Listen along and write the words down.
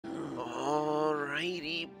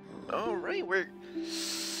All right, we're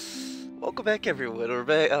welcome back, everyone. We're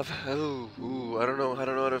back. I don't know. I don't know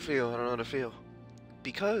how to feel. I don't know how to feel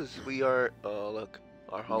because we are. Oh, look,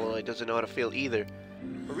 our Hollow Knight doesn't know how to feel either.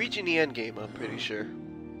 We're reaching the end game, I'm pretty sure,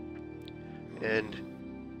 and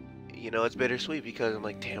it's bittersweet because I'm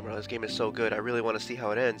like, damn, bro, this game is so good. I really want to see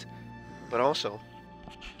how it ends, but also,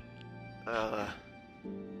 uh,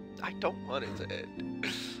 I don't want it to end.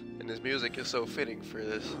 And this music is so fitting for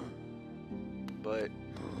this. But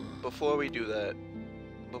before we do that,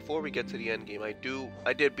 before we get to the end game, I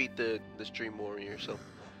did beat the Stream Warrior, so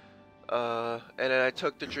and then I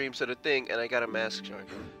took the dreams to the thing and I got a mask shard.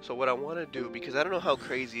 So what I want to do, because I don't know how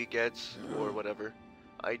crazy it gets or whatever,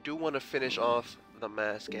 I do want to finish off the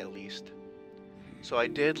mask at least. So I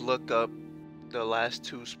did look up the last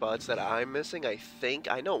two spots that I'm missing.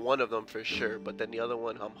 I know one of them for sure, but then the other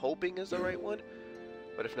one I'm hoping is the right one.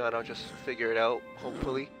 But if not, I'll just figure it out,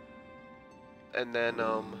 hopefully. And then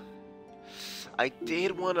I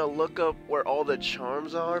did want to look up where all the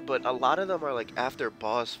charms are, but a lot of them are like after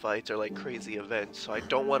boss fights or like crazy events, so I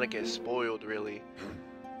don't want to get spoiled really.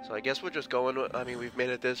 So I guess we're just going with, I mean, we've made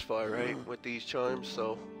it this far, right, with these charms,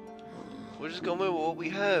 so we're just going with what we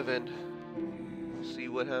have and see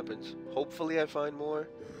what happens. Hopefully I find more,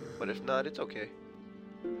 but if not, it's okay.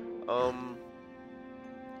 But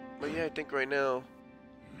yeah, I think right now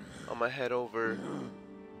I'm gonna head over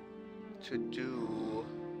to do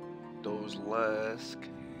those last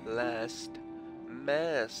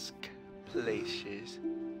mask places.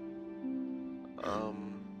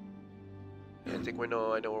 Yeah,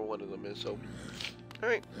 I know where one of them is, so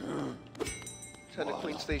alright. Head to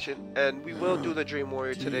Queen Station, and we will do the Dream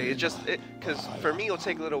Warrior today. It's just because for me it'll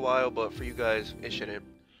take a little while, but for you guys it shouldn't.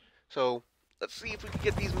 So let's see if we can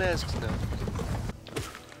get these masks now.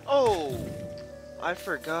 Oh, I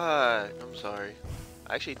forgot. I'm sorry.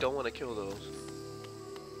 I actually don't want to kill those.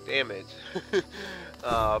 Damn it.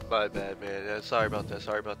 My bad, man. Sorry about that.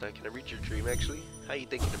 Sorry about that. Can I read your dream, actually? How you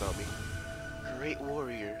thinking about me? Great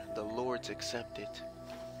warrior. The Lords accept it.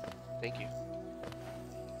 Thank you.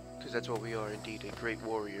 Because that's what we are, indeed. A great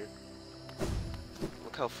warrior.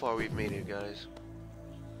 Look how far we've made it, guys.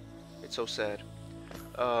 It's so sad.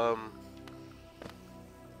 Crap.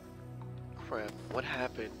 What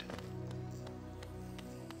happened?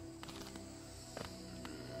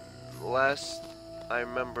 Last I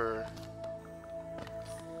remember,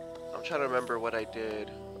 I'm trying to remember what I did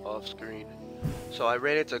off screen. So I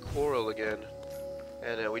ran into Coral again,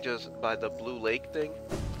 and then we just by the Blue Lake thing,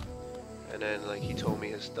 and then like he told me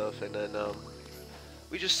his stuff, and then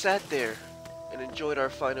we just sat there and enjoyed our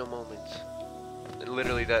final moments. And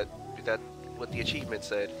literally that what the achievement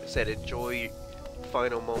said. It said enjoy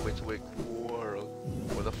final moments with Coral,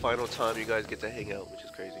 or the final time you guys get to hang out, which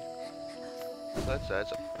is crazy. So that's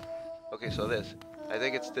okay. So I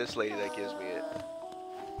think it's this lady that gives me it.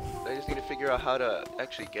 I just need to figure out how to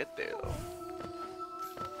actually get there, though.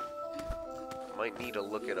 Might need to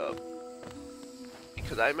look it up.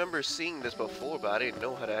 Because I remember seeing this before, but I didn't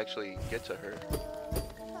know how to actually get to her.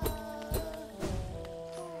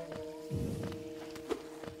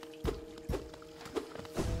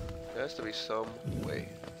 There has to be some way.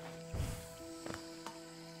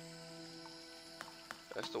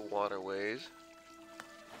 That's the waterways.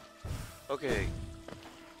 Okay.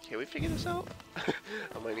 Can we figure this out?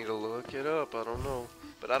 I might need to look it up, I don't know.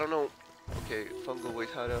 But I don't know. Okay, fungal ways,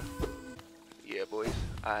 how to... Yeah, boys.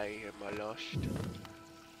 I am lost.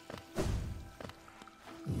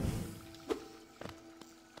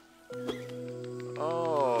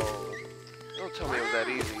 Oh. Don't tell me it was that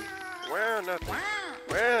easy. Well, nothing.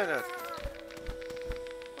 Well, nothing.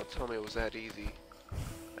 Don't tell me it was that easy.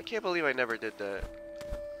 I can't believe I never did that.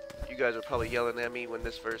 You guys were probably yelling at me when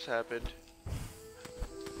this first happened.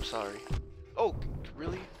 I'm sorry. Oh,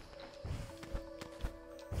 really?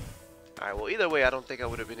 Alright, well either way I don't think I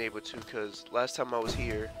would have been able to, because last time I was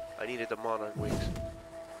here, I needed the Monarch wings.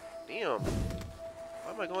 Damn.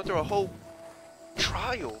 Why am I going through a whole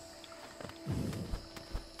trial?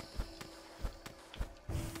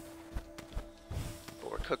 Oh,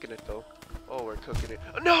 we're cooking it though. Oh, we're cooking it.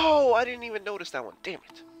 Oh, no! I didn't even notice that one. Damn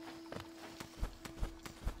it.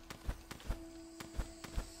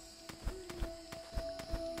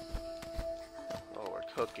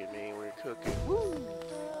 Cooking, man, we're cooking. Woo!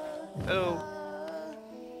 Hello.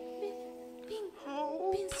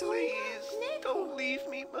 Oh, please, don't leave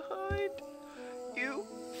me behind. You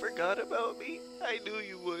forgot about me? I knew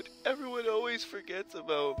you would. Everyone always forgets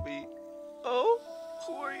about me. Oh,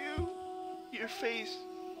 who are you? Your face,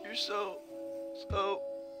 you're so...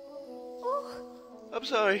 I'm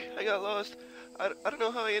sorry, I got lost. I don't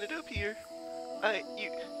know how I ended up here.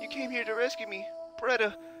 You came here to rescue me.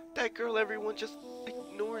 Bretta, That girl everyone just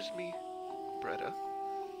ignores me. Bretta.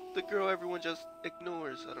 The girl everyone just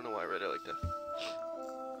ignores. I don't know why I read it like that.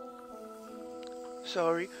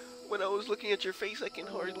 Sorry. When I was looking at your face, I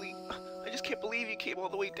just can't believe you came all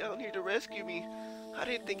the way down here to rescue me. I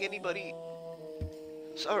didn't think anybody...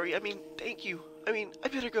 Sorry, I mean, thank you. I mean, I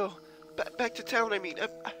better go. Back to town, I mean. I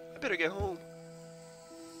better get home.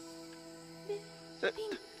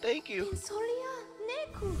 Thank you. Let's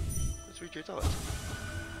read your thoughts.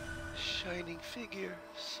 Shining figure,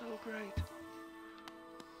 so bright.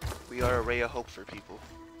 We are a ray of hope for people.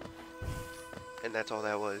 And that's all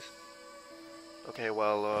that was. Okay,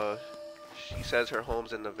 well, she says her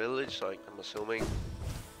home's in the village, so I'm assuming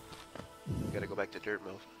we gotta go back to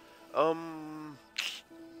Dirtmouth.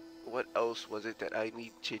 What else was it that I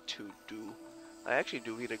needed to do? I actually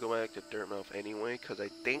do need to go back to Dirtmouth anyway, because I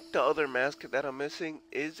think the other mask that I'm missing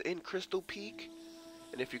is in Crystal Peak.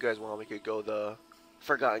 And if you guys want, we could go the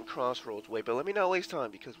Forgotten Crossroads way, but let me not waste time,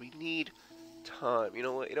 because we need time. You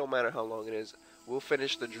know what? It don't matter how long it is. We'll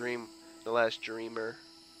finish the last dreamer,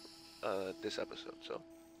 this episode, so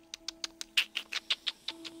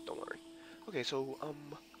don't worry. Okay, so,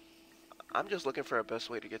 I'm just looking for a best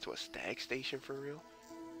way to get to a stag station for real,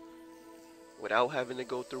 without having to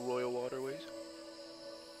go through Royal Waterways.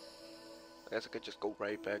 I guess I could just go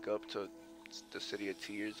right back up to the City of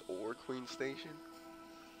Tears or Queen Station.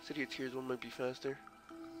 City of Tears one might be faster.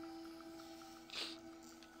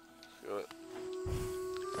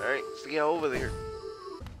 Alright, let's get over there.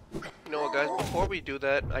 You know what, guys? Before we do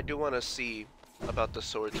that, I do want to see about the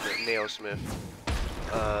swordsmith, nailsmith.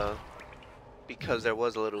 Because there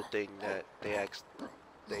was a little thing that they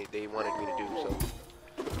wanted me to do, so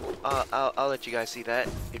I'll let you guys see that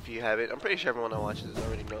if you have it. I'm pretty sure everyone that watches this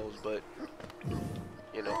already knows, but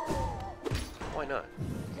you know, why not?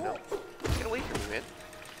 You know, get away from me, man.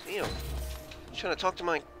 Damn, I'm trying to talk to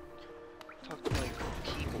my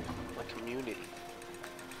people, my community.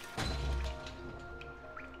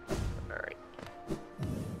 All right,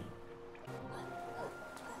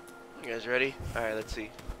 you guys ready? All right, let's see.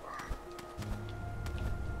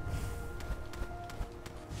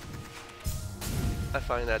 I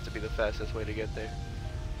find that to be the fastest way to get there.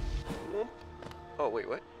 Oh, wait,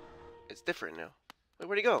 what? It's different now. Wait,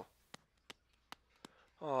 where'd he go?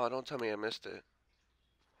 Oh, don't tell me I missed it.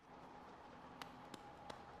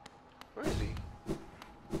 Where is he?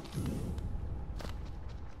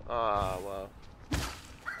 Ah, well.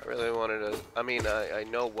 I really wanted to... I mean, I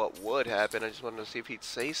know what would happen. I just wanted to see if he'd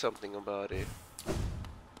say something about it.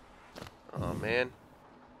 Oh, man.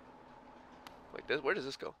 Wait, where does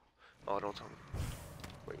this go? Oh, don't tell me.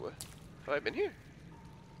 Wait, what? Have I been here?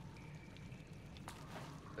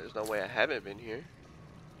 There's no way I haven't been here.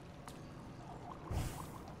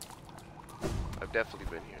 I've definitely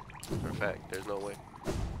been here. For a fact, there's no way.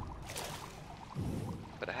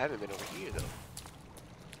 But I haven't been over here, though.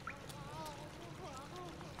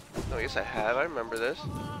 No, yes I have. I remember this.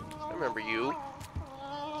 I remember you.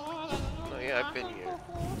 No, yeah, I've been here.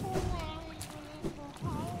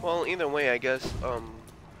 Well, either way, I guess,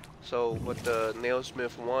 so what the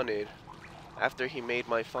nailsmith wanted after he made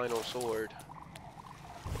my final sword.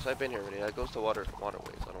 So I've been here already. That goes to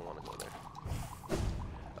waterways. I don't want to go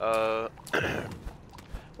there.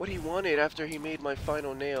 What he wanted after he made my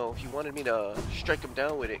final nail, he wanted me to strike him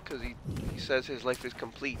down with it because he says his life is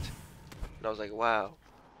complete. And I was like, wow.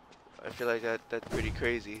 I feel like that's pretty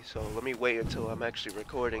crazy. So let me wait until I'm actually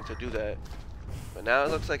recording to do that. But now it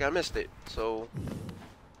looks like I missed it. So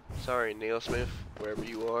sorry, nailsmith, wherever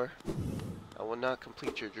you are. I will not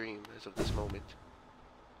complete your dream as of this moment.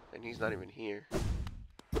 And he's not even here.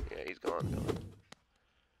 Yeah, he's gone.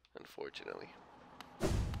 Unfortunately.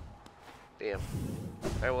 Damn.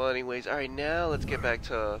 Alright, well anyways, alright, now let's get back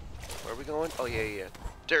to... Where are we going? Oh, yeah.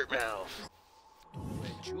 Dirtmouth! What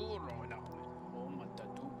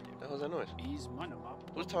the hell's that noise?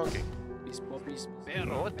 Who's talking?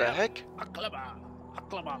 Oh, what the heck?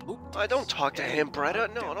 I don't talk to him, Bretta.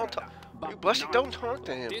 No, don't talk. You blush it, don't talk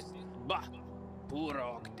to him.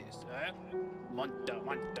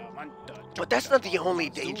 But that's not the only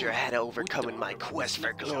danger I had to overcome in my quest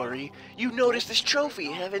for glory. You noticed this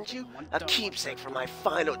trophy, haven't you? A keepsake from my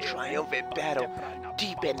final triumphant battle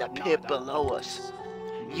deep in the pit below us.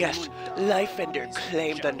 Yes, Lifeender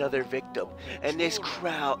claimed another victim, and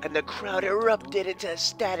the crowd erupted into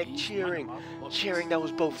ecstatic cheering that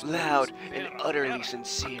was both loud and utterly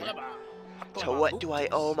sincere. To what do I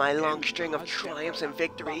owe my long string of triumphs and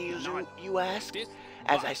victories, you ask?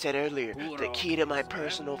 As I said earlier, the key to my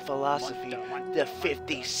personal philosophy, the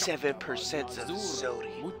 57% of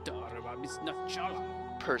Zodi.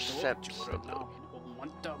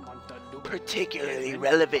 Particularly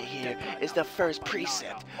relevant here is the first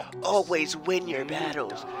precept. Always win your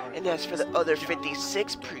battles. And as for the other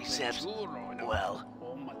 56 precepts, well,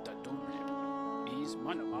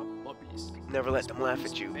 never let them laugh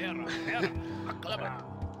at you.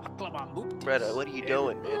 Bretta, what are you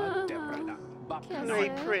doing, man?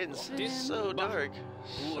 Great Prince, so dark,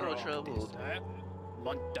 so troubled.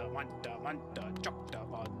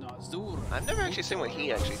 I've never actually seen what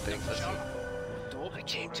he actually thinks. Let's see. I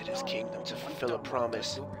came to this kingdom to fulfill a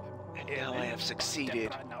promise, and now I have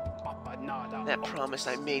succeeded. That promise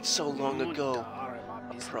I made so long ago.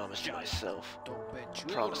 A promise to myself.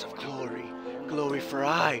 A promise of glory. Glory for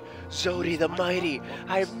I, Zodi the Mighty.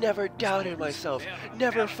 I have never doubted myself,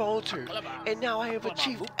 never faltered, and now I have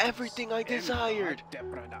achieved everything I desired.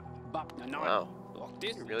 Wow.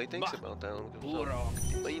 He really thinks about that one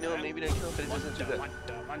himself. But you know, maybe that confidence isn't too bad.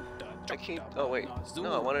 I can't. Oh wait.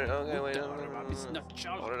 No, I wanted. Okay, wait. No.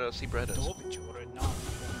 I wanted to see Bretta's.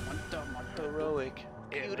 Heroic,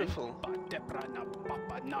 beautiful.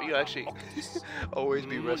 Will you actually always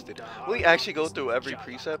be rested? Will you actually go through every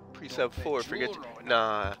precept? Precept 4. Forget.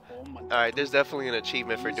 Nah. All right. There's definitely an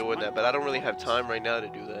achievement for doing that, but I don't really have time right now to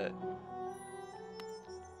do that.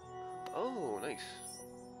 Oh, nice.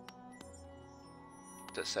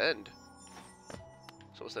 Descend.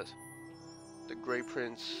 So what's this? The Great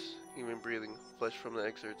Prince, even breathing, flesh from the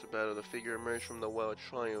excerpts of battle. The figure emerged from the well,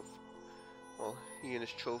 triumph, while he and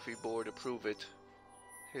his trophy bore to prove it.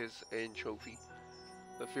 His end trophy.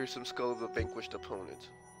 The fearsome skull of the vanquished opponent.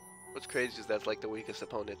 What's crazy is that's like the weakest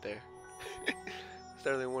opponent there.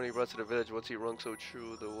 Startling warning he brought to the village once he rung so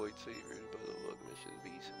true the white savior by the love mission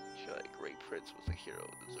beast. Shy Great Prince was the hero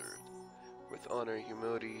deserved. With honor and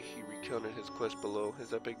humility, he recounted his quest below,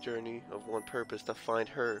 his epic journey of one purpose, to find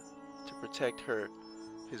her, to protect her,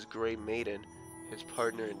 his great maiden, his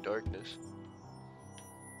partner in darkness.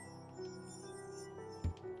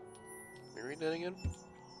 Let me read that again.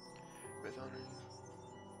 With honor,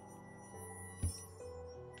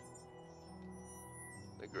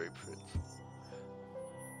 the Great Prince.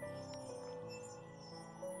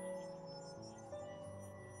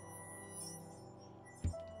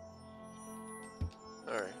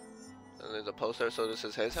 Alright. And there's a poster, so this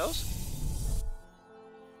is his house?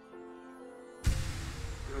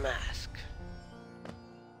 Mask.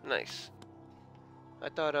 Nice. I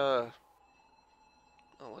thought, oh,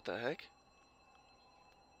 what the heck?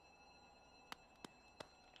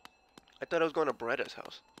 I thought I was going to Bretta's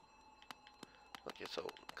house. Okay, so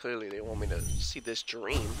clearly they want me to see this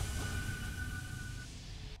dream.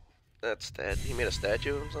 That's that. He made a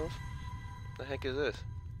statue of himself? The heck is this?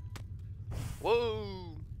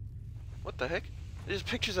 Whoa! What the heck? There's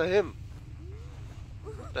pictures of him.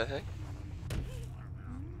 What the heck?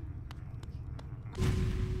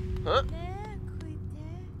 Huh?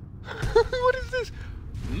 What is this?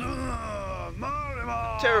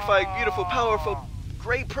 Terrifying, beautiful, powerful,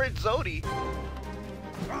 great Prince Zodi.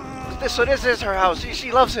 So this is her house.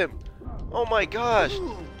 She loves him. Oh my gosh.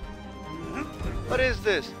 What is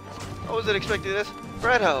this? I wasn't expecting this.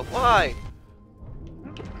 Bretta, why?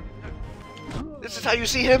 This is how you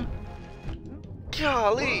see him?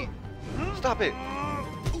 Golly! Stop it!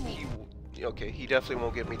 Okay, he definitely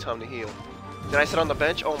won't give me time to heal. Did I sit on the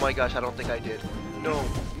bench? Oh my gosh, I don't think I did. No,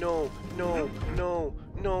 no, no, no,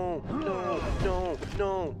 no, no, no,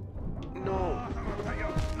 no, no.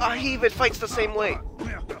 Ah, he even fights the same way.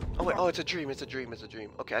 Oh wait, oh, it's a dream, it's a dream, it's a dream.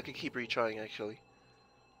 Okay, I could keep retrying actually.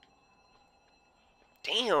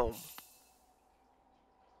 Damn!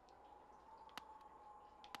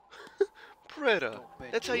 Bretta,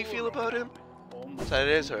 that's how you feel about him? That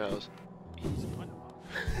is her house.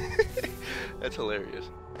 That's hilarious.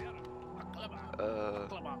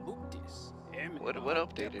 What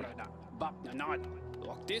updated?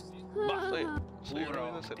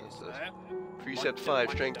 Precept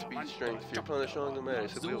 5, strength beats strength. If your opponent is stronger than matter,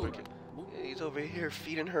 simply overkill. Yeah, he's over here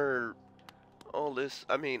feeding her all this.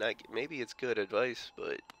 I mean, maybe it's good advice,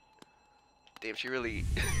 but damn, she really.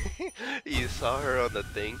 You saw her on the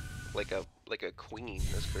thing like a queen.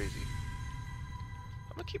 That's crazy.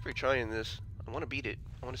 I'm gonna keep retrying this. I want to beat it.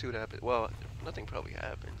 I want to see what happens. Well, nothing probably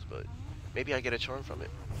happens, but maybe I get a charm from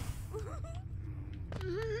it.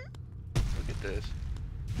 Look at this.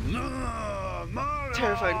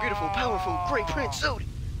 Terrifying, beautiful, powerful, great Prince Zodi.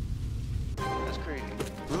 That's crazy.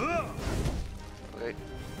 Okay.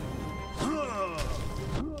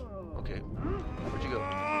 Okay. Where'd you go?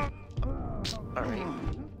 Alright.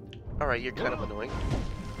 Alright, you're kind of annoying.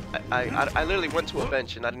 I literally went to a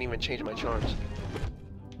bench and I didn't even change my charms.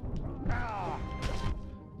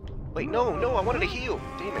 Wait, no, I wanted to heal.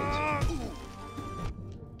 Damn it.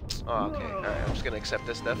 Oh, okay. Alright, I'm just gonna accept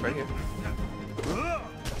this stuff right here.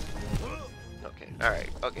 Okay, alright,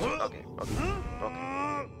 okay, okay, okay,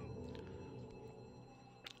 okay.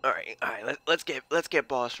 Alright, let's get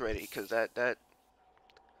boss ready, cause that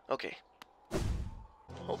okay.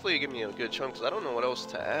 Hopefully you give me a good chunk, cause I don't know what else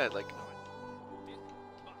to add, like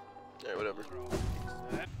alright, whatever.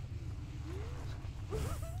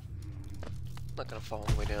 Not gonna fall all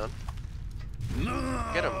the way down.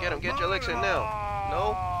 Get him, get your licks in now.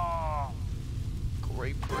 No?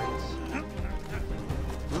 Great prince.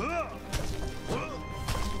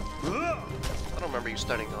 I don't remember you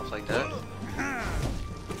starting off like that.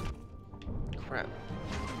 Crap.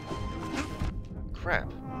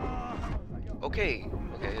 Crap. Okay,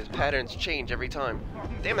 his patterns change every time.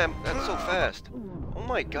 Damn, that's so fast. Oh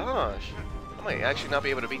my gosh. I might actually not be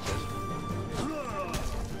able to beat this.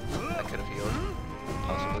 I could have healed.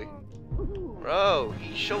 Possibly. Bro,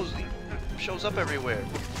 he shows up everywhere.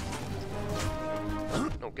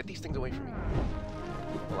 No, get these things away from me.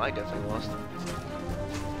 Well, I definitely lost.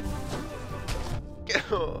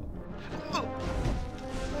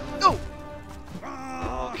 No!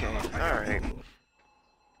 Okay, alright.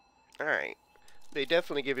 Alright. They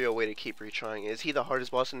definitely give you a way to keep retrying. Is he the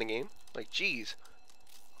hardest boss in the game? Like, jeez.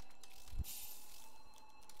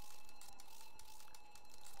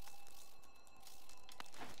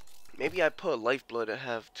 Maybe I put Lifeblood to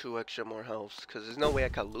have 2 extra more healths, because there's no way I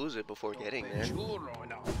could lose it before getting there.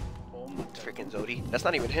 Freaking Zodi. That's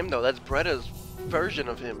not even him though, that's Bretta's version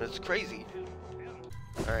of him. It's crazy.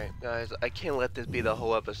 Alright guys, I can't let this be the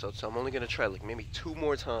whole episode, so I'm only gonna try like maybe 2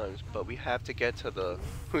 more times, but we have to get to the...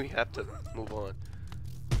 we have to move on.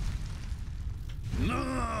 You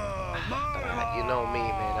know me,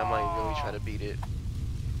 man, I might really try to beat it.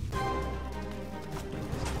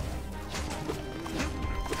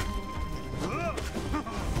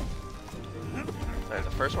 Alright,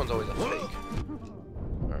 the first one's always a fake.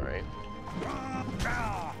 Alright.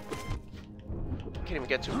 Can't even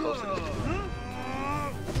get too close to this dude.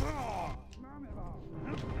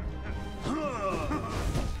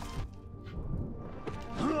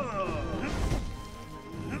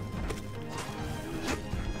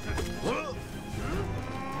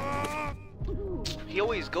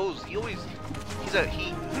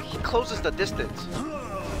 He closes the distance.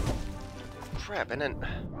 Crap, and then...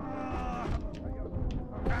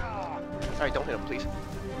 Alright, don't hit him, please.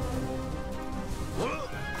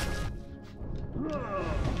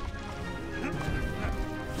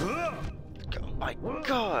 Oh my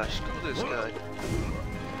gosh, screw this guy.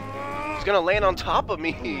 He's gonna land on top of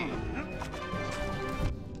me.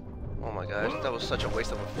 Oh my gosh, that was such a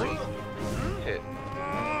waste of a free hit.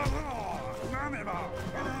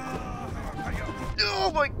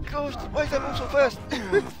 Oh my gosh, why is that move so fast?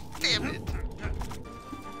 Damn it.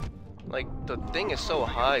 Like, the thing is so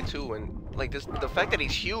high too, and like this, the fact that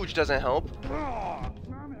he's huge doesn't help.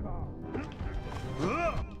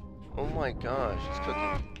 Oh my gosh, he's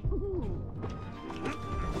cooking.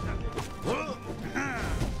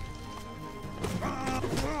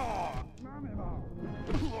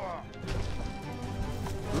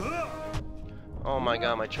 Oh my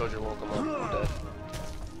god, my children woke him up. I'm dead.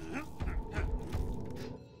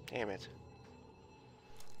 Damn it.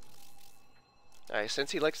 Alright,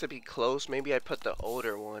 since he likes to be close, maybe I put the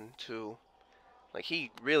older one too. Like,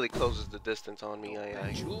 he really closes the distance on me.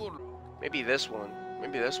 Maybe this one.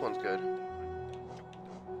 Maybe this one's good.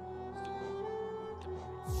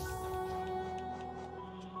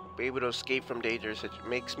 Be able to escape from dangers. It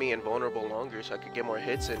makes me invulnerable longer, so I could get more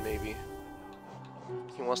hits in. Maybe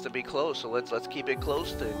he wants to be close, so let's keep it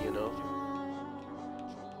close then, you know.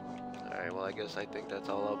 All right. Well, I guess I think that's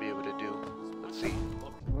all I'll be able to do. Let's see.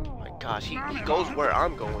 Oh my gosh, he goes where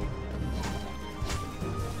I'm going.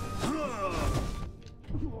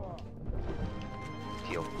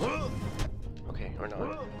 Heal. Okay, or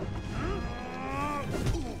not.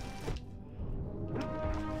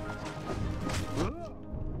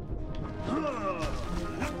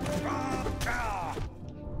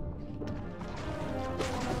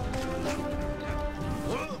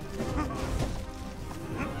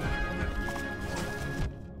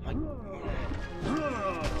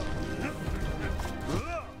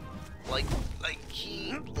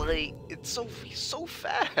 He's so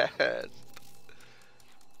fast.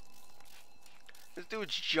 This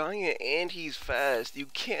dude's giant and he's fast. You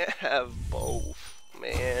can't have both,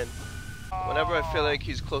 man. Whenever I feel like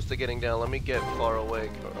he's close to getting down, let me get far away,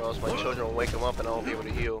 or else my children will wake him up and I won't be able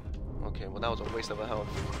to heal. Okay, well that was a waste of a health.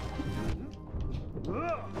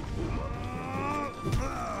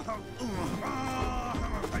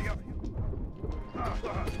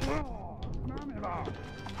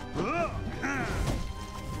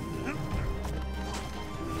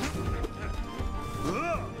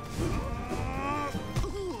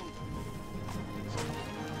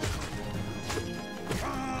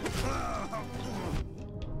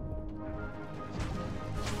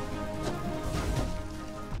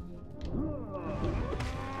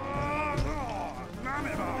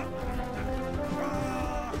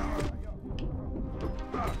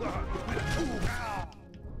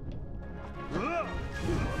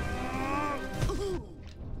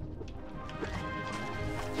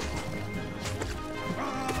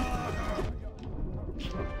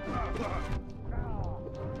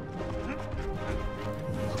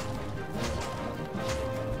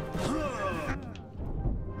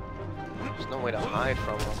 hide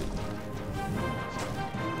from him.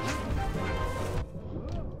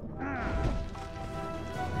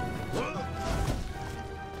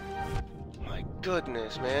 My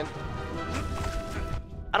goodness, man.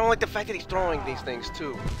 I don't like the fact that he's throwing these things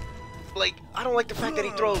too. Like, I don't like the fact that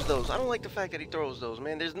he throws those. I don't like the fact that he throws those,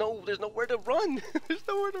 man. There's nowhere to run. There's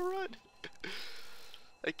nowhere to run.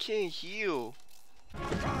 I can't heal.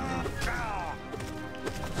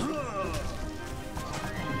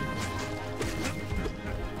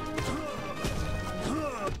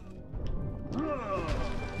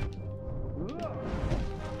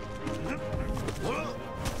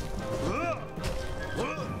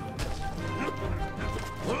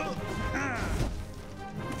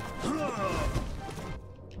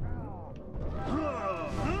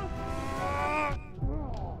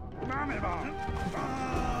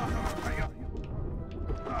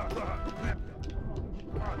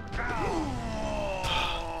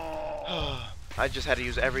 I just had to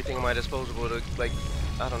use everything at my disposal to, like,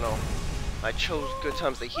 I don't know. I chose good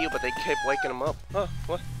times to heal, but they kept waking him up. Huh,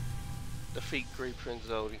 what? Defeat Great Prince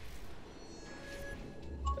Zodi.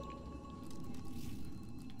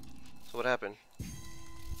 So what happened?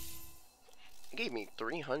 He gave me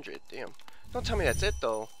 300, damn. Don't tell me that's it,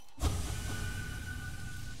 though.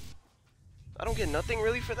 I don't get nothing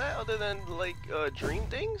really for that, other than, like, dream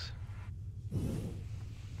things?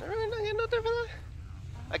 I really not get nothing for that?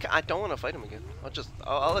 I don't want to fight him again.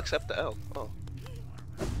 I'll accept the L. Oh.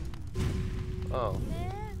 Oh.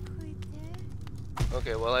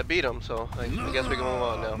 Okay, well I beat him, so I guess we can move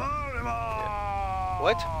on now. Yeah.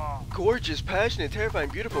 What? Gorgeous, passionate, terrifying,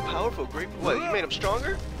 beautiful, powerful, great. What? You made him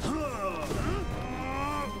stronger?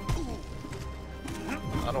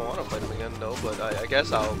 I don't want to fight him again though, but I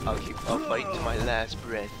guess I'll fight to my last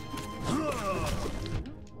breath.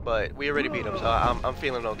 But we already beat him, so I'm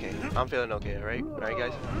feeling okay. I'm feeling okay, alright? Alright,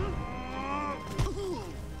 guys?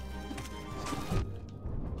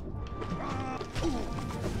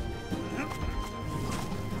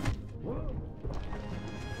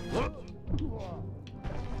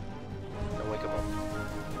 Don't wake him up.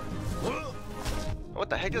 What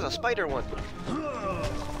the heck? There's a spider one!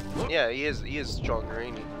 Yeah, he is stronger,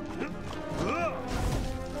 ain't he?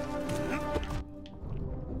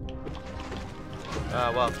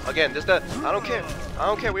 Well, again, just I don't care. I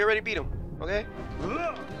don't care. We already beat him. Okay?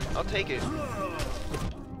 I'll take it.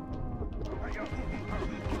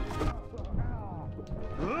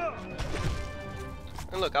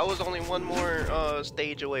 And look, I was only one more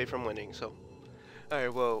stage away from winning, so.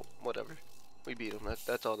 Alright, well, whatever. We beat him.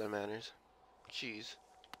 That's all that matters. Jeez.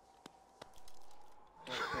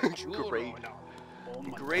 Great.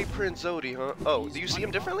 Great Prince Zodi, huh? Oh, do you see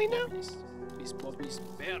him differently now?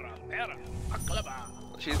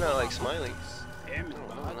 She's not like smiling.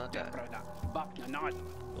 No, not that.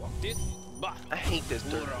 I hate this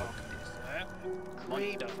dirt.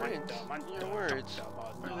 Great Prince, your words,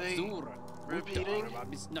 are they repeating?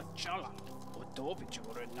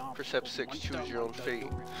 Percept 6, choose your own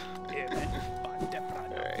fate.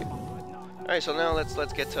 Alright. Alright, so now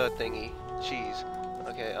let's get to a thingy. Cheese.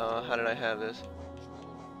 Okay, how did I have this?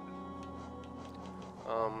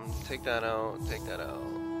 Take that out, take that out.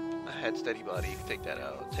 I had steady body, you can take that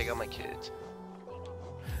out. Take out my kids.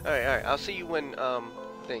 Alright, I'll see you when,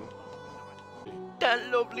 thing. That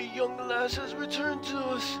lovely young lass has returned to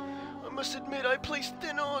us. I must admit I placed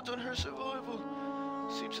thin odds on her survival.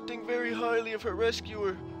 Seems to think very highly of her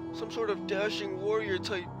rescuer. Some sort of dashing warrior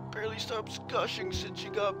type. Barely stops gushing since she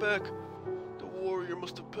got back. The warrior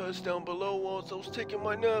must have passed down below whilst I was taking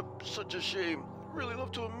my nap. Such a shame. Really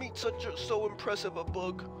love to meet so impressive a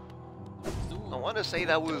bug. I want to say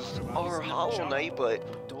that was our Hollow Knight, but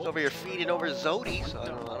he's over here feeding over Zodi, so I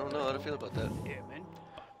don't know how to feel about that.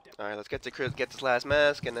 Alright, let's get to Chris, get this last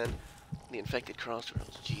mask, and then the infected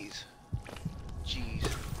crossroads. Jeez.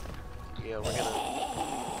 Yeah, we're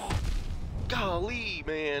gonna... Golly,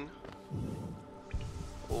 man.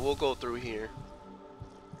 Well, we'll go through here.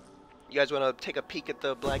 You guys want to take a peek at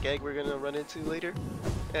the black egg we're gonna run into later?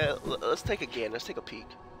 Yeah, let's take a peek.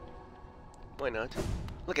 Why not?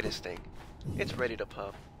 Look at this thing. It's ready to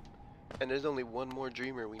pop. And there's only one more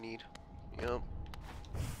dreamer we need. Yup.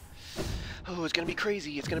 Oh, it's gonna be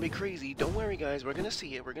crazy. It's gonna be crazy. Don't worry, guys. We're gonna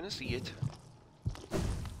see it. We're gonna see it.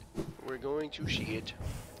 We're going to see it.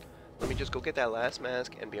 Let me just go get that last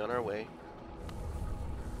mask and be on our way.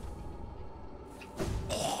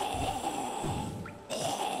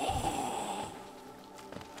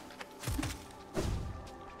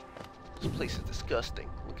 This place is disgusting.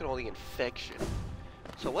 Look at all the infection.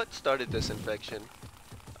 So what started this infection?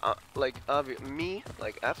 Me,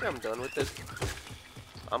 after I'm done with this,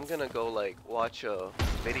 I'm gonna go, watch a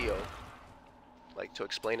video, like to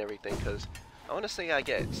explain everything, because I want to say I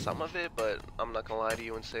get some of it, but I'm not gonna lie to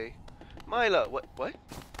you and say, Mila, what?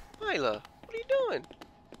 Mila, what are you doing?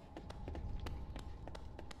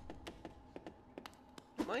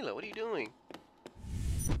 Mila, what are you doing?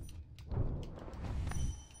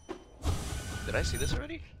 Did I see this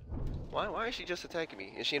already? Why is she just attacking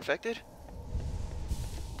me? Is she infected?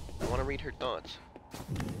 I want to read her thoughts.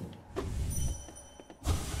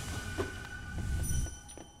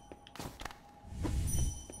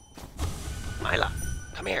 Mila,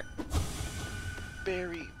 come here.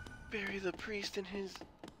 Bury the priest in his...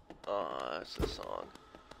 Aw, that's a song.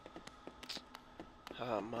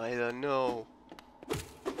 Ah, Mila, no.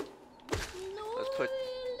 Let's put...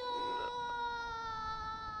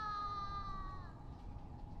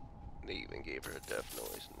 They even gave her a death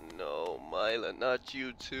noise. No, Mila, not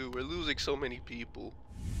you too. We're losing so many people.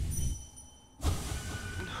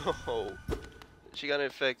 No. She got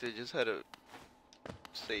infected, just had to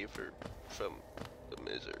save her from the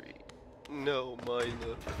misery. No,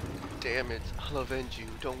 Mila. Damn it. I'll avenge you.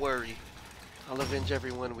 Don't worry. I'll avenge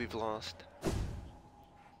everyone we've lost.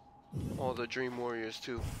 All the Dream Warriors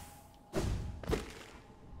too.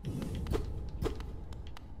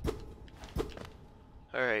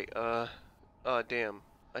 Alright, oh damn.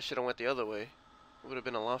 I should've went the other way. It would've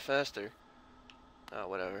been a lot faster. Ah,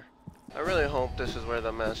 whatever. I really hope this is where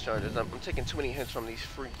the mass charge is. I'm taking too many hits from these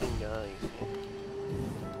freaking guys.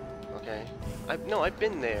 Okay. No, I've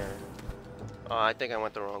been there. Oh, I think I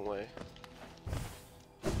went the wrong way.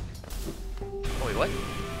 Oh, wait, what?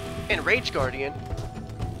 Enraged Guardian?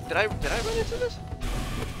 Did I run into this?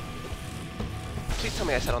 Please tell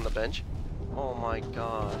me I sat on the bench. Oh my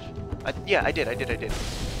gosh. Yeah, I did.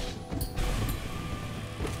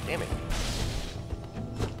 Damn it.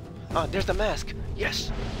 Ah, there's the mask.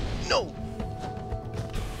 Yes. No.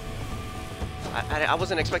 I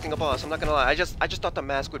wasn't expecting a boss. I'm not gonna lie. I just thought the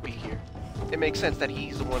mask would be here. It makes sense that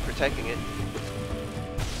he's the one protecting it.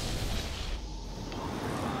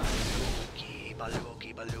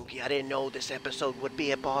 Baluki. I didn't know this episode would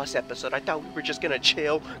be a boss episode. I thought we were just gonna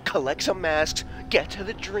chill, collect some masks, get to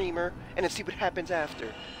the Dreamer, and then see what happens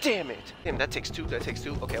after. Damn it. Damn, that takes two.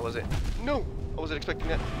 Okay, I wasn't. No, I wasn't expecting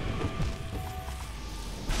that.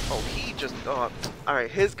 Oh, he just.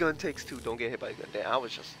 Alright, his gun takes two. Don't get hit by a gun. Damn, I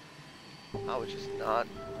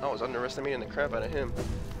was underestimating the crap out of him.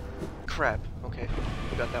 Crap. Okay,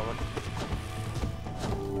 we got that one.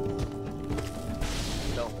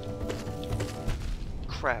 No.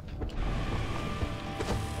 Crap.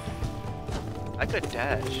 I could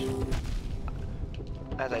dash.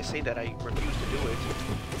 As I say that, I refuse to do it.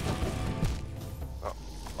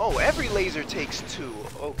 Oh, every laser takes two.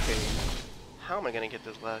 Okay. How am I gonna get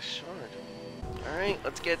this last shard? Alright,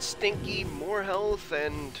 let's get Stinky, more health,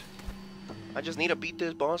 and I just need to beat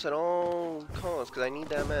this boss at all costs, because I need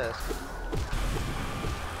that mask.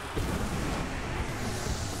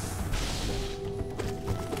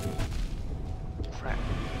 Crap.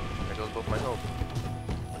 There goes both my health.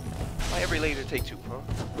 Why every laser take two, huh?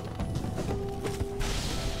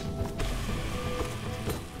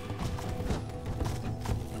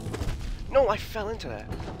 No, I fell into that.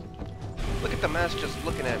 Look at the mask just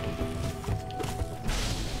looking at me.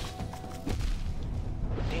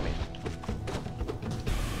 Damn it.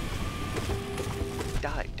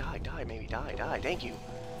 Die, maybe die. Thank you.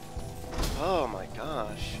 Oh my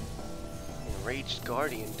gosh. Enraged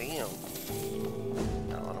Guardian, damn.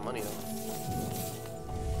 Not a lot of money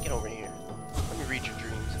though. Get over here. Let me read your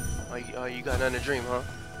dreams. Oh, you got another dream, huh?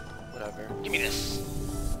 Whatever. Give me this.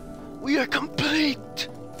 We are complete!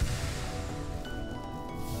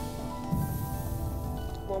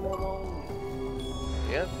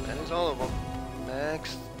 Yep, that is all of them.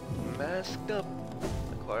 Masked up.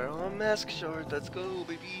 Acquire all mask shards. Let's go,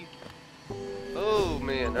 baby. Oh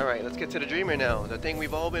man, alright, let's get to the Dreamer now. The thing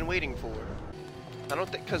we've all been waiting for. I don't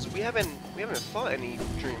think, cause we haven't fought any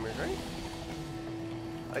Dreamers, right?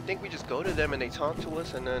 I think we just go to them and they talk to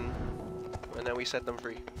us and then we set them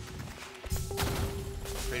free.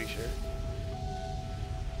 Pretty sure.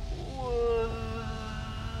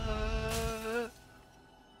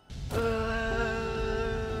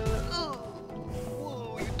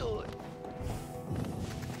 Whoa, you doing?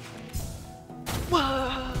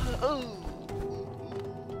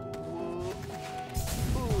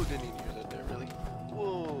 Oh, didn't even hear that there, really.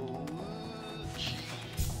 Whoa.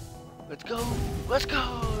 Let's go.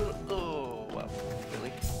 Oh, wow.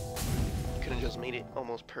 Really? Couldn't just made it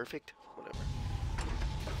almost perfect? Whatever.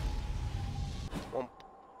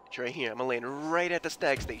 It's right here. I'm gonna land right at the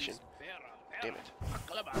stag station. Damn it.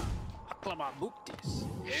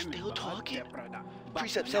 You're still talking?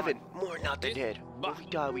 Precept 7. Mourn not the dead. When we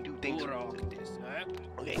die, we do things.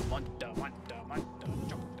 Okay.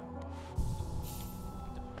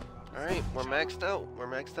 Alright, we're maxed out. We're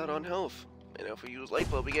maxed out on health. And if we use light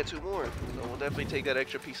bulb, we get 2 more. So we'll definitely take that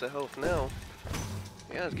extra piece of health now.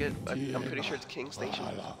 Yeah, let's get. I'm pretty sure it's King Station.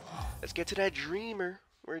 Let's get to that dreamer.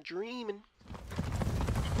 We're dreaming.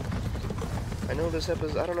 I know this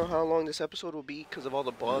episode. I don't know how long this episode will be because of all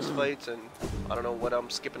the boss fights, and I don't know what I'm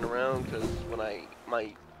skipping around because when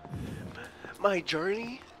my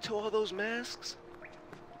journey to all those masks.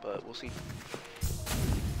 But we'll see.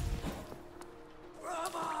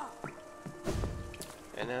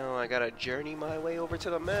 And now I gotta journey my way over to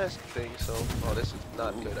the mask thing. So, oh, this is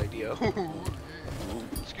not a good idea.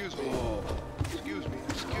 Excuse me. Excuse me.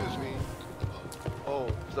 Excuse me. Oh,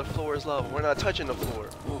 the floor is lava. We're not touching the floor.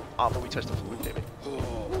 Ah, but we touched the floor, damn it.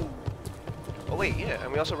 Oh wait, yeah,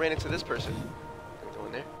 and we also ran into this person. Can we go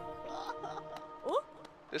in there?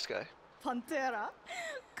 This guy. Pantera.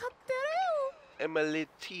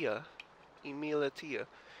 Emilitia.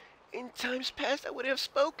 In times past, I would have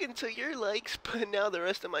spoken to your likes, but now the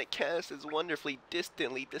rest of my cast is wonderfully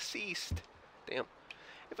distantly deceased. Damn.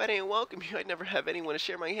 If I didn't welcome you, I'd never have anyone to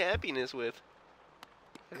share my happiness with.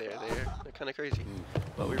 They're kind of crazy.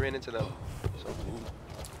 But we ran into them.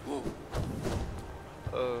 So.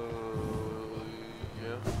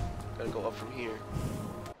 Yeah. Gotta go up from here.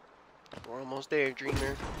 We're almost there,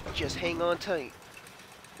 Dreamer. Just hang on tight.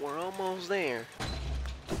 We're almost there.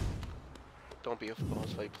 Don't be a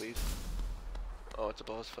boss fight, please. Oh, it's a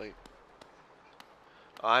boss fight.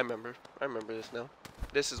 Oh, I remember this now.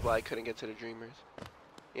 This is why I couldn't get to the Dreamers.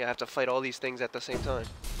 Yeah, I have to fight all these things at the same time.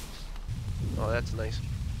 Oh, that's nice.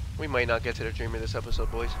 We might not get to the Dreamer this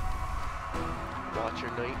episode, boys. Watch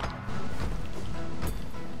your night.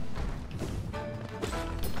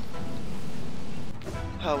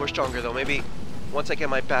 Oh, we're stronger though. Maybe once I get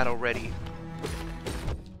my battle ready.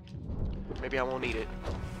 Maybe I won't need it.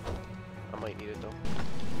 I might need it though.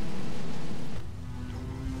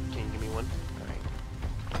 Can you give me one? Alright.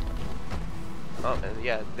 Oh, and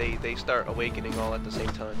yeah, they start awakening all at the same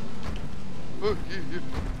time.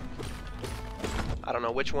 I don't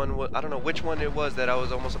know which one it was that I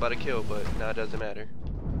was almost about to kill, but now it doesn't matter.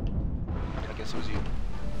 I guess it was you.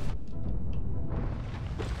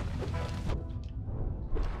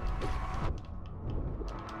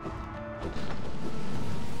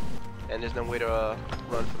 And there's no way to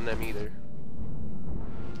run from them either.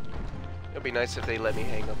 It'd be nice if they let me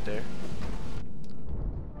hang up there.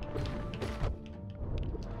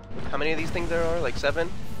 How many of these things there are? Like 7?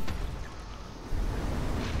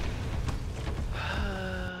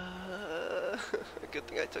 Good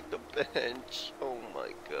thing I took the bench. Oh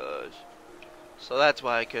my gosh. So that's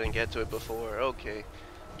why I couldn't get to it before. Okay.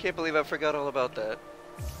 Can't believe I forgot all about that.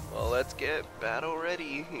 Well, let's get battle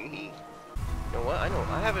ready. You know what? I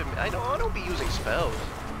don't be using spells.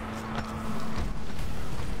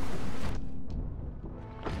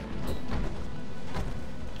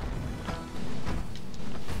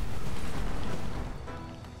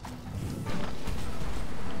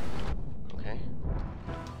 Okay.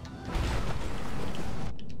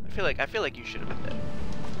 I feel like you should have been dead.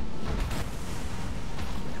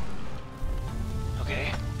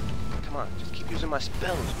 Okay. Come on, just keep using my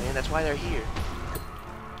spells, man. That's why they're here.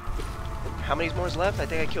 How many more is left? I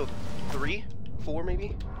think I killed 3? 4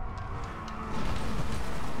 maybe?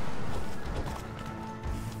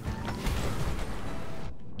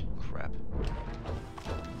 Crap.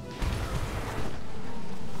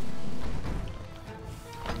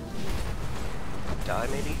 Die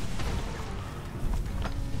maybe?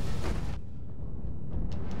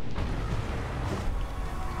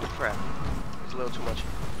 Crap. It's a little too much.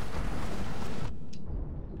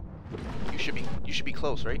 You should be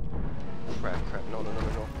close, right? Crap. No.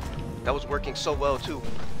 That was working so well, too.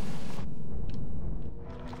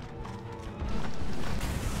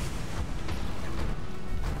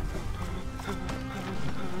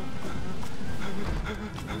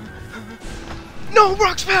 No!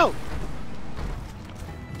 Rocks fell!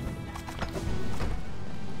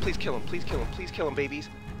 Please kill him. Please kill him, babies.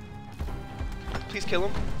 Please kill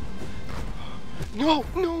him. No!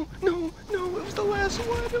 It was the last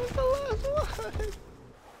one!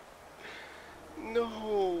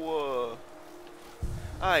 No!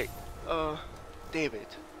 Alright, David.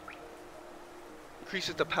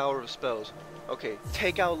 Increases the power of spells. Okay,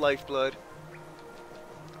 take out Lifeblood.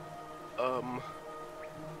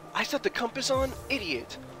 I set the compass on?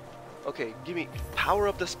 Idiot! Okay, give me power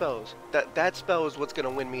up the spells. That spell is what's gonna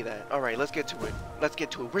win me that. Alright, let's get to it.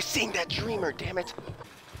 We're seeing that Dreamer, damn it!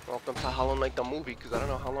 Welcome to Hollow Knight the movie, because I don't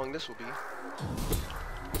know how long this will be.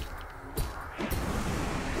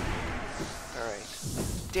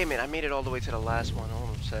 Damn it, I made it all the way to the last one. Oh,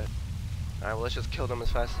 I'm upset. Alright, well, let's just kill them as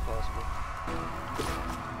fast as possible.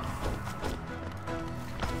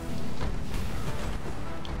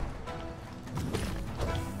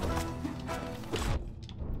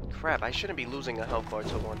 Crap, I shouldn't be losing a health bar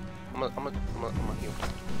to one. I'm a heal.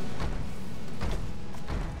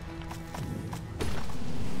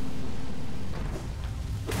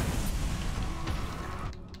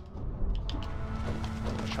 I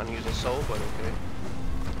was trying to use a soul, but okay.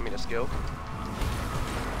 I mean a skill.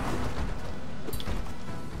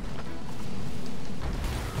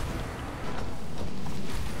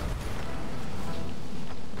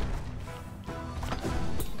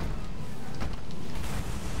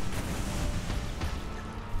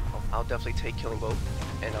 I'll definitely take killing both,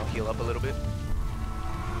 and I'll heal up a little bit.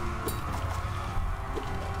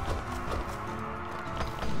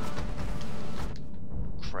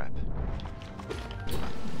 Crap.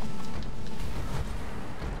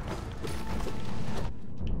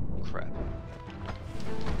 Crap.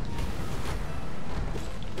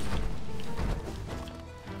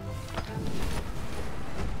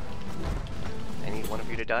 I need one of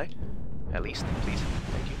you to die, at least, please.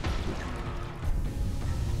 Thank you.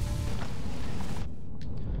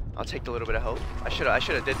 I'll take the little bit of hope. I should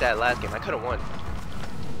have did that last game. I could have won.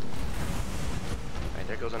 Alright,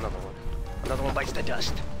 there goes another one. Another one bites the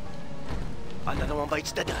dust. Another one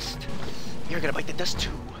bites the dust. You're gonna bite the dust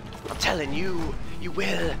too. I'm telling you, you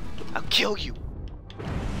will. I'll kill you.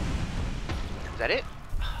 Is that it?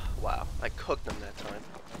 Wow, I cooked them that time.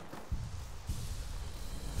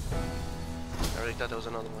 I really thought that was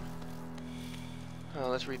another one. Oh,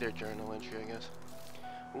 let's read their journal entry, I guess.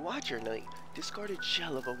 Watcher Knight. Discarded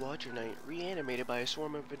shell of a Watcher Knight, reanimated by a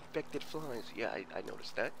swarm of infected flies. Yeah, I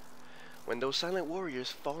noticed that. When these silent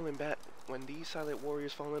warriors fall in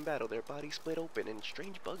battle, their bodies split open and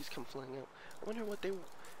strange bugs come flying out.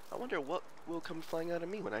 I wonder what will come flying out of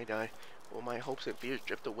me when I die. Will my hopes and fears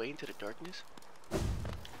drift away into the darkness?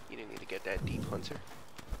 You didn't need to get that deep, Hunter.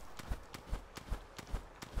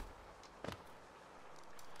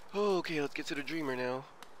 Okay, let's get to the Dreamer now.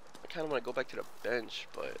 I kind of want to go back to the bench,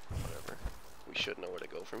 but whatever. We should know where to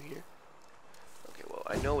go from here. Okay, well,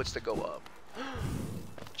 I know it's to go up.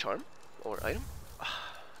 Charm? Or item?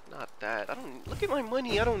 Not that. I don't... Look at my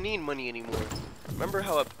money. I don't need money anymore. Remember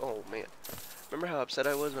how... Oh, man. Remember how upset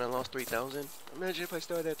I was when I lost 3,000? Imagine if I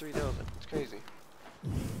started at 3,000. It's crazy.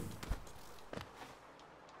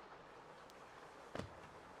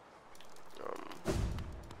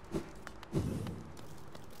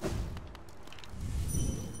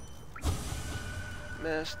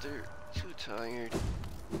 Master, too tired.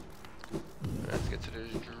 Let's get to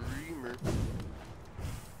this Dreamer.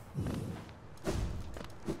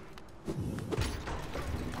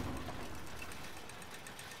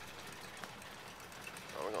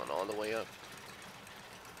 Oh, we're going all the way up.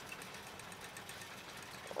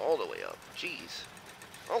 All the way up. Jeez.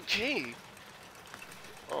 Okay.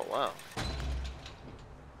 Oh, wow.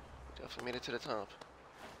 Definitely made it to the top.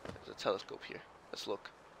 There's a telescope here. Let's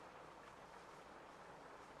look.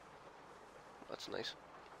 That's nice.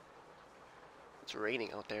 It's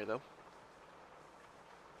raining out there, though.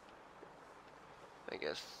 I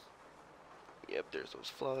guess. Yep, there's those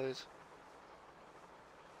flies.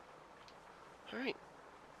 Alright.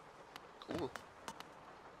 Cool.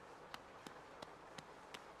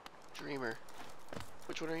 Dreamer.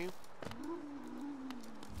 Which one are you?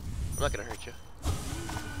 I'm not gonna hurt you.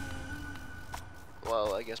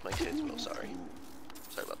 Well, I guess my kids will. Sorry.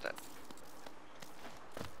 Sorry about that.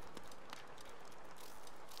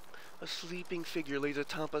 A sleeping figure lays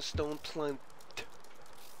atop a stone plant.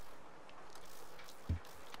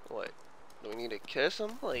 What? Do we need to kiss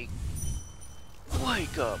him? Like,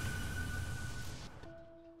 wake up!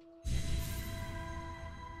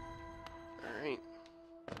 Alright.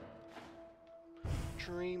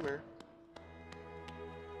 Dreamer.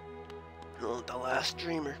 Oh, the last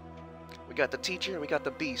Dreamer. We got the teacher and we got the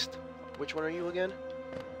beast. Which one are you again?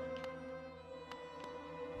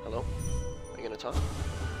 Hello? Are you gonna talk?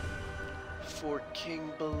 For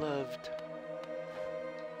King Beloved.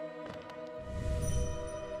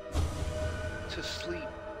 To sleep,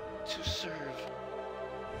 to serve.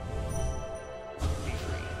 Be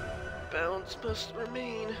free. Bounds must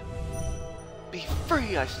remain. Be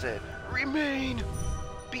free, I said. Remain.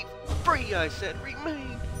 Be free, I said.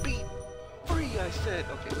 Remain. Be free, I said.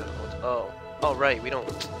 Okay, oh, right. We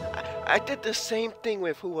don't. I did the same thing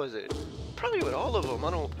with, who was it? Probably with all of them.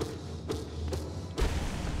 I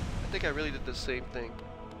think I really did the same thing.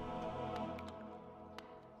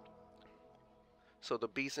 So the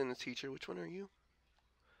beast and the teacher, which one are you?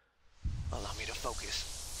 Allow me to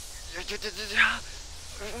focus.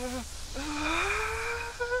 Goodbye,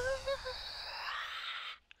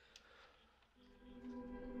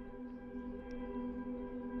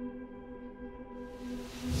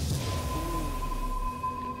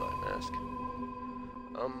 mask.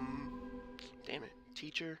 Damn it.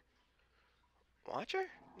 Teacher? Watcher?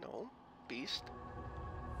 No. Beast?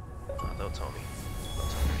 Oh, they'll tell me. They'll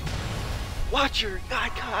tell me. Watcher!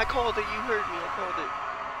 I called it. You heard me. I called it.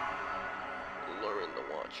 Lauren the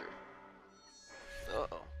Watcher.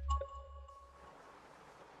 Uh-oh.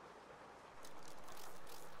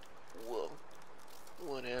 Whoa.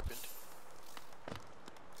 What happened?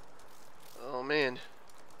 Oh, man.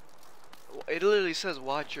 It literally says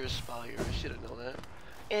Watcher Spire. I should have known that.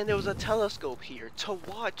 And there was a telescope here to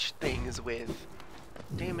watch things with.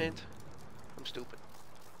 Damn it. I'm stupid.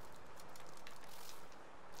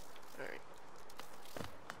 Alright.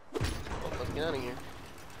 Well, let's get out of here.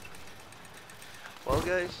 Well,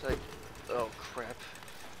 guys, oh, crap.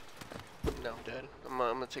 No, Dad. I'm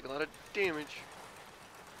gonna take a lot of damage.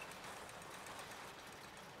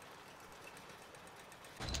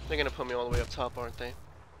 They're gonna put me all the way up top, aren't they?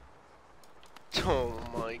 Oh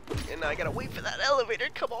my, and I gotta wait for that elevator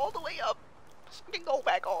to come all the way up so I can go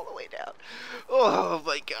back all the way down. Oh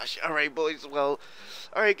my gosh. Alright, boys. Well,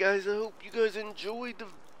 alright, guys. I hope you guys enjoyed the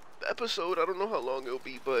episode. I don't know how long it'll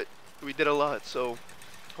be, but we did a lot, so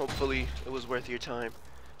hopefully it was worth your time.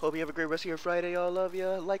 Hope you have a great rest of your Friday. I love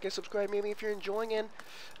ya. Like and subscribe maybe if you're enjoying. And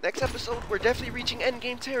next episode, we're definitely reaching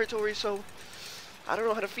endgame territory, so I don't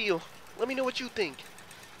know how to feel. Let me know what you think.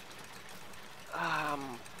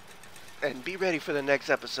 And be ready for the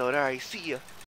next episode. Alright, see ya.